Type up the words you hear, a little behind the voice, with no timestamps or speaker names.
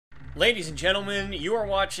Ladies and gentlemen, you are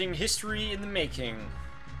watching History in the Making.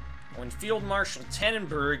 When Field Marshal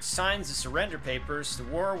Tannenberg signs the surrender papers, the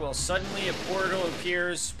war will suddenly a portal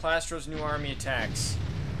appears, Plastro's new army attacks.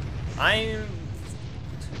 You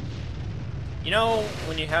know,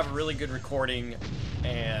 when you have a really good recording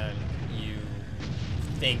and you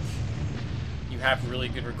think you have a really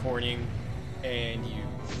good recording and you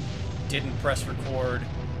didn't press record,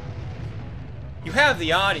 you have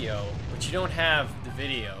the audio, but you don't have the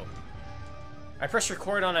video. I pressed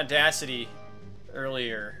record on Audacity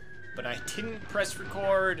earlier, but I didn't press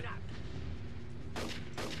record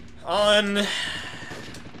on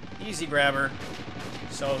Easy Grabber,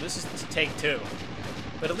 so this is take two.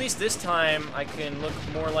 But at least this time I can look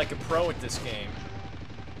more like a pro at this game,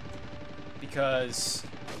 because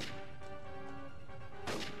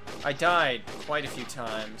I died quite a few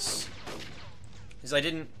times because I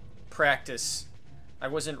didn't practice. I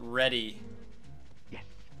wasn't ready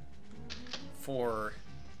for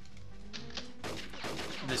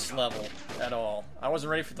this level at all. I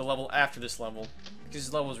wasn't ready for the level after this level, because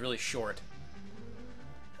this level was really short.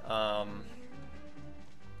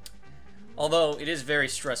 Although it is very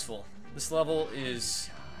stressful. This level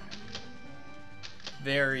is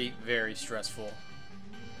very, very stressful,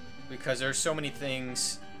 because there's so many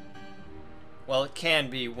things. Well, it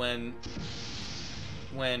can be when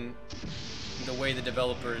the way the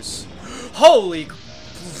developers... Holy...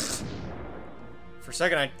 For a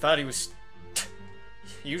second I thought he was...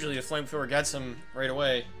 Usually the flamethrower gets him right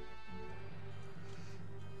away.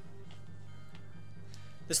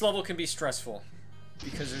 This level can be stressful,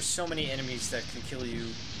 because there's so many enemies that can kill you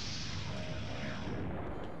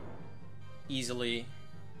easily,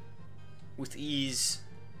 with ease.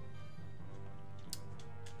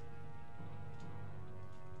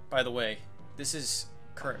 By the way, this is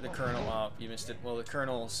the Colonel. Oh, you missed it. Well, the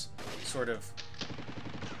Colonel's sort of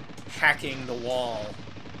hacking the wall.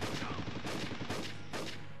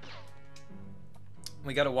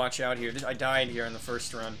 We gotta watch out here. I died here in the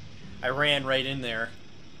first run. I ran right in there,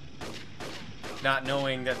 not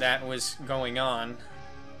knowing that that was going on.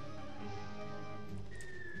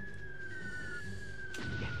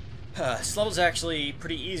 This level's actually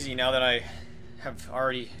pretty easy now that I have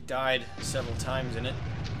already died several times in it.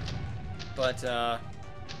 But,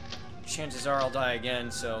 chances are I'll die again,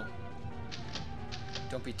 so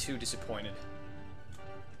don't be too disappointed.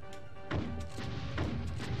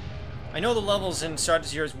 I know the levels in Sarge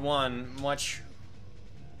Zero's 1 much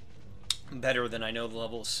better than I know the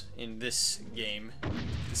levels in this game.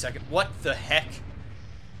 The second... What the heck?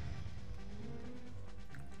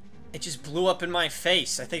 It just blew up in my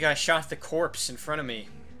face. I think I shot the corpse in front of me.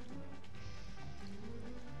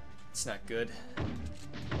 It's not good.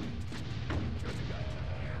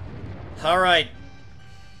 Alright.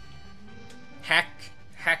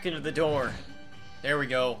 Hack into the door. There we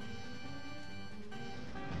go.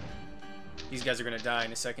 These guys are gonna die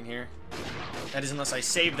in a second here. That is, unless I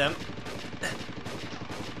save them.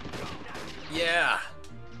 Yeah!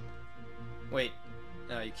 Wait.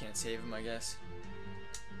 No, you can't save them, I guess.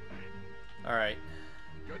 Alright.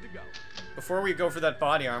 Good to go. Before we go for that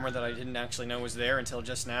body armor that I didn't actually know was there until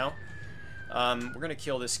just now, we're gonna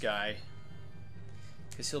kill this guy,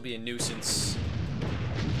 because he'll be a nuisance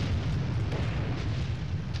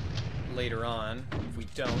later on if we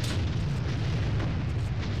don't.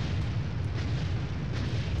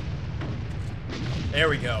 There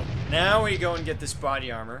we go. Now we go and get this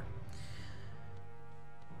body armor.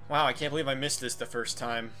 Wow, I can't believe I missed this the first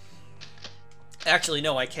time. Actually,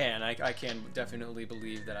 no, I can. I can definitely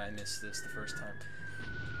believe that I missed this the first time.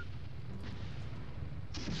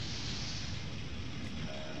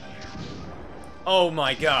 Oh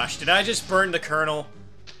my gosh, did I just burn the Colonel?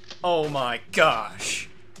 Oh my gosh.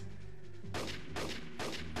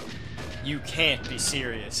 You can't be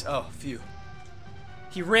serious. Oh, phew.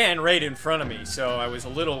 He ran right in front of me, so I was a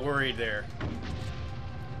little worried there.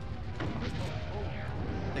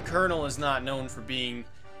 The Colonel is not known for being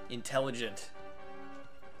intelligent.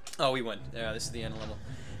 Oh, we won. Yeah, this is the end level.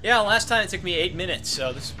 Yeah, last time it took me 8 minutes,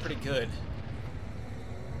 so this is pretty good.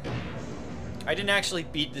 I didn't actually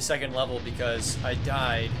beat the second level because I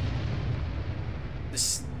died.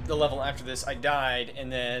 The level after this, I died,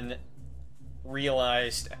 and then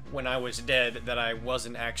realized when I was dead that I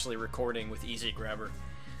wasn't actually recording with Easy Grabber.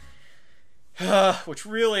 Which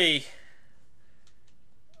really...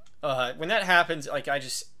 when that happens, like,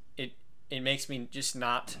 it makes me just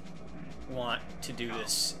not want to do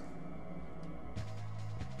this.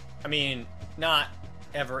 I mean, not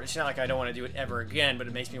ever. It's not like I don't want to do it ever again, but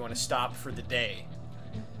it makes me want to stop for the day.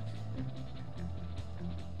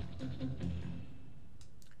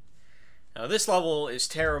 Now this level is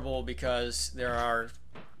terrible because there are,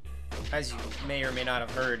 as you may or may not have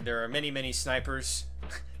heard, there are many, many snipers,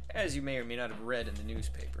 as you may or may not have read in the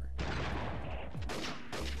newspaper.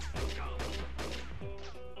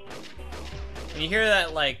 When you hear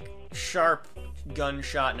that, like, sharp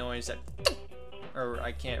gunshot noise, that, or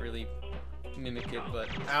I can't really mimic it, but,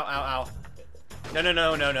 ow, ow, ow. No, no,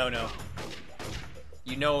 no, no, no, no.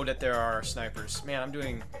 You know that there are snipers. Man, I'm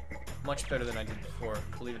doing much better than I did before,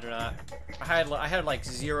 believe it or not. I had like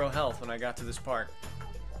 0 health when I got to this part.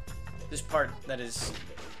 This part that is...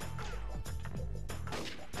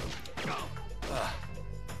 I'm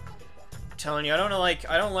telling you, I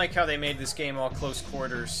don't like how they made this game all close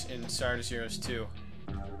quarters in Sarge Heroes 2.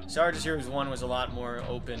 Sarge Heroes 1 was a lot more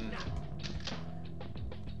open,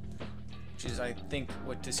 which is, I think,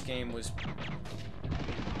 what this game was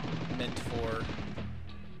meant for,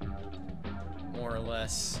 more or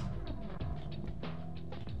less.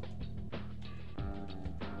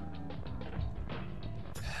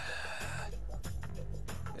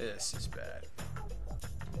 This is bad.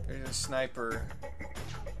 There's a sniper,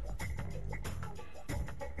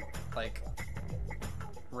 like,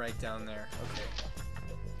 right down there. Okay.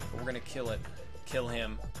 But we're gonna kill it. Kill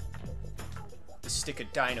him. The stick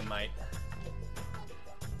of dynamite.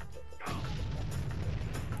 I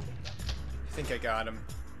think I got him.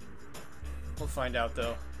 We'll find out,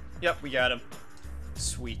 though. Yep, we got him.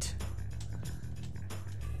 Sweet.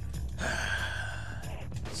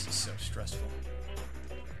 This is so stressful.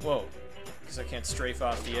 Whoa. Because I can't strafe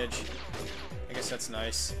off the edge. I guess that's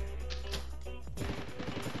nice.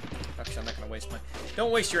 Actually, I'm not going to waste my...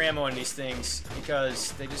 Don't waste your ammo on these things,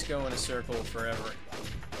 because they just go in a circle forever.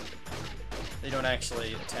 They don't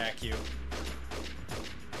actually attack you.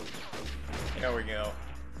 There we go.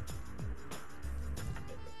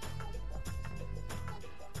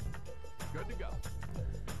 Good to go.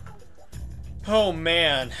 Oh,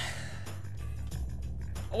 man.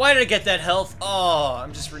 Why did I get that health? Oh,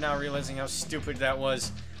 I'm just now realizing how stupid that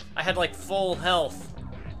was. I had, like, full health.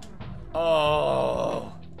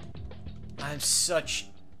 Oh. I'm such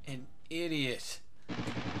an idiot.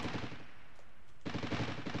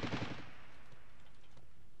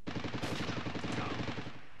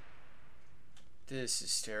 This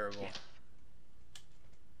is terrible.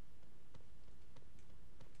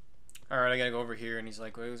 Alright, I gotta go over here, and he's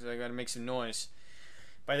like, well, I gotta make some noise.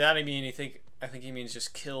 By that I mean, I think he means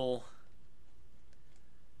just kill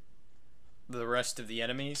the rest of the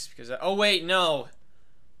enemies, because oh wait, no!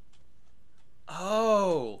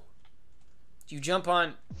 Oh! You jump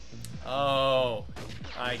on... Oh,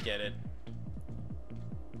 I get it.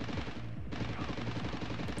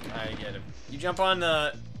 I get it. You jump on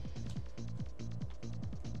the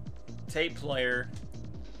tape player,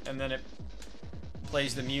 and then it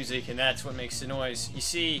plays the music, and that's what makes the noise. You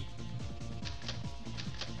see,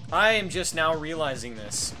 I am just now realizing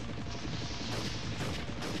this.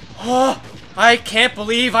 Oh, I can't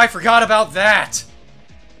believe I forgot about that.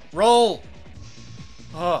 Roll.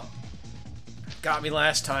 Oh, got me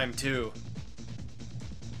last time too.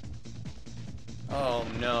 Oh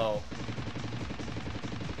no.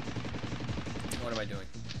 What am I doing?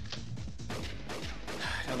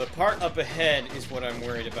 Now the part up ahead is what I'm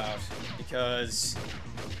worried about, because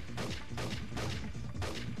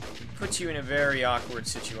it puts you in a very awkward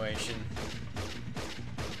situation.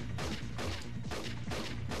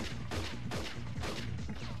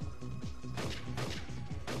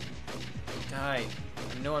 Die.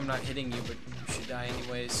 I know I'm not hitting you, but you should die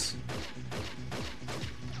anyways.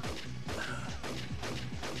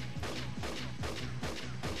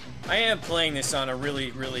 I am playing this on a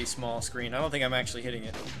really, really small screen. I don't think I'm actually hitting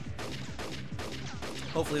it.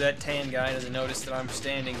 Hopefully that tan guy doesn't notice that I'm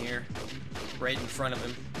standing here, right in front of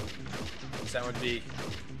him. Because that would be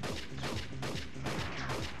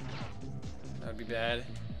bad.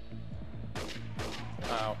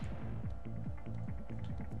 Wow.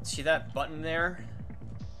 See that button there?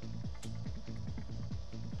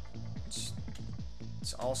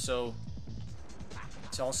 It's also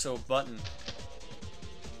a button.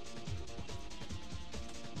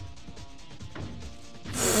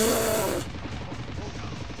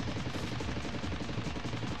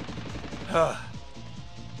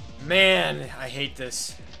 Man, I hate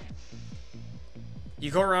this. You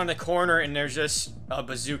go around the corner and there's just a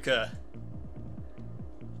bazooka.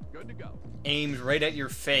 Good to go. Aimed right at your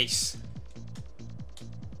face.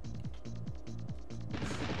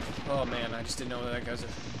 Oh man, I just didn't know that guy's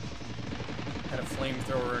had a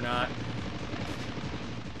flamethrower or not.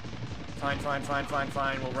 Fine, fine, fine, fine,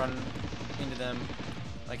 fine. We'll run into them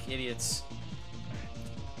like idiots.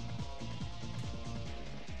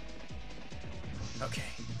 Okay,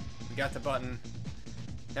 got the button.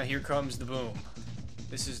 Now here comes the boom.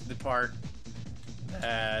 This is the part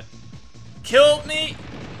that killed me.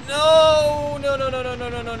 No, no, no, no, no, no,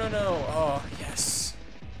 no, no, no, no. Oh, yes.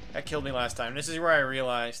 That killed me last time. This is where I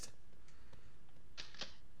realized.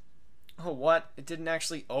 Oh, what? It didn't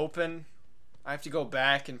actually open? I have to go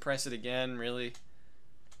back and press it again, really?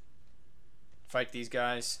 Fight these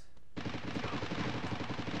guys.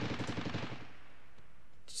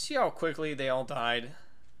 See how quickly they all died?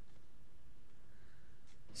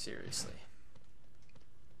 Seriously.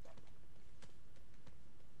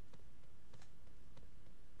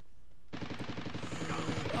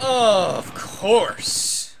 Oh, of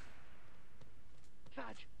course.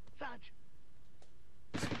 Sarge, Sarge.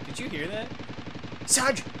 Did you hear that?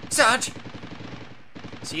 Sarge! Sarge!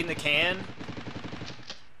 See in the can?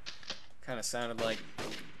 Kind of sounded like...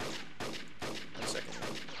 1 second.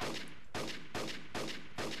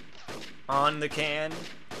 On the can.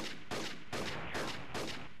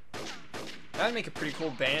 That'd make a pretty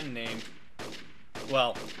cool band name.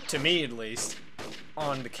 Well, to me at least.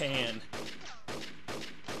 On the can.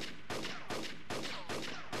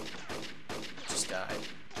 Just died.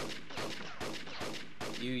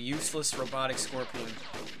 You useless robotic scorpion.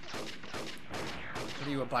 What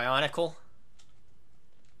are you, a bionicle?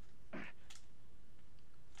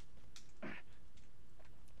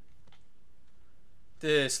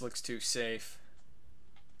 This looks too safe.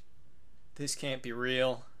 This can't be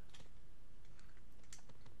real.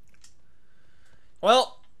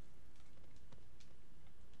 Well.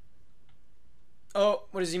 Oh,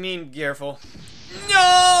 what does he mean, careful?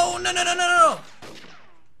 No! No, no, no, no, no!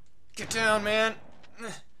 Get down, man.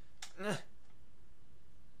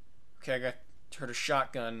 Okay, I heard a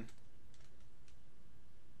shotgun.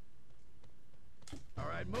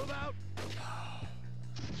 Alright, move out.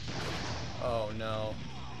 Oh no.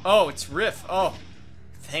 Oh, it's Riff. Oh,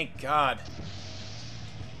 thank God.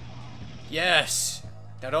 Yes.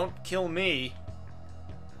 Now don't kill me.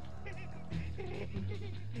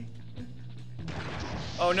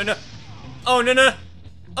 Oh no no. Oh no no.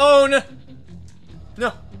 Oh no.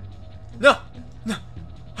 No. No. No.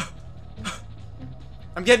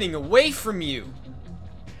 I'm getting away from you.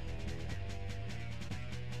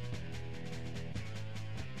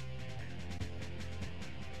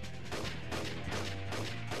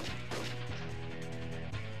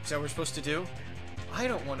 Is that what we're supposed to do? I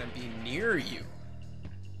don't want to be near you.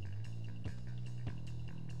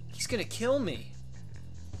 He's gonna kill me.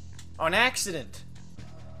 On accident.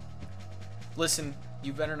 Listen,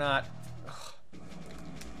 you better not.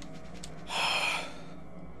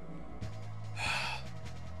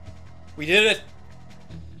 We did it.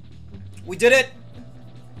 We did it.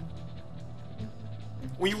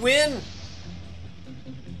 We win.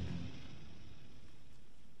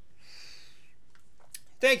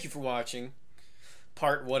 Thank you for watching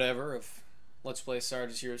part whatever of Let's Play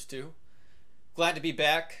Sarge's Heroes 2. Glad to be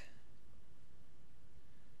back.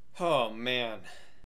 Oh man.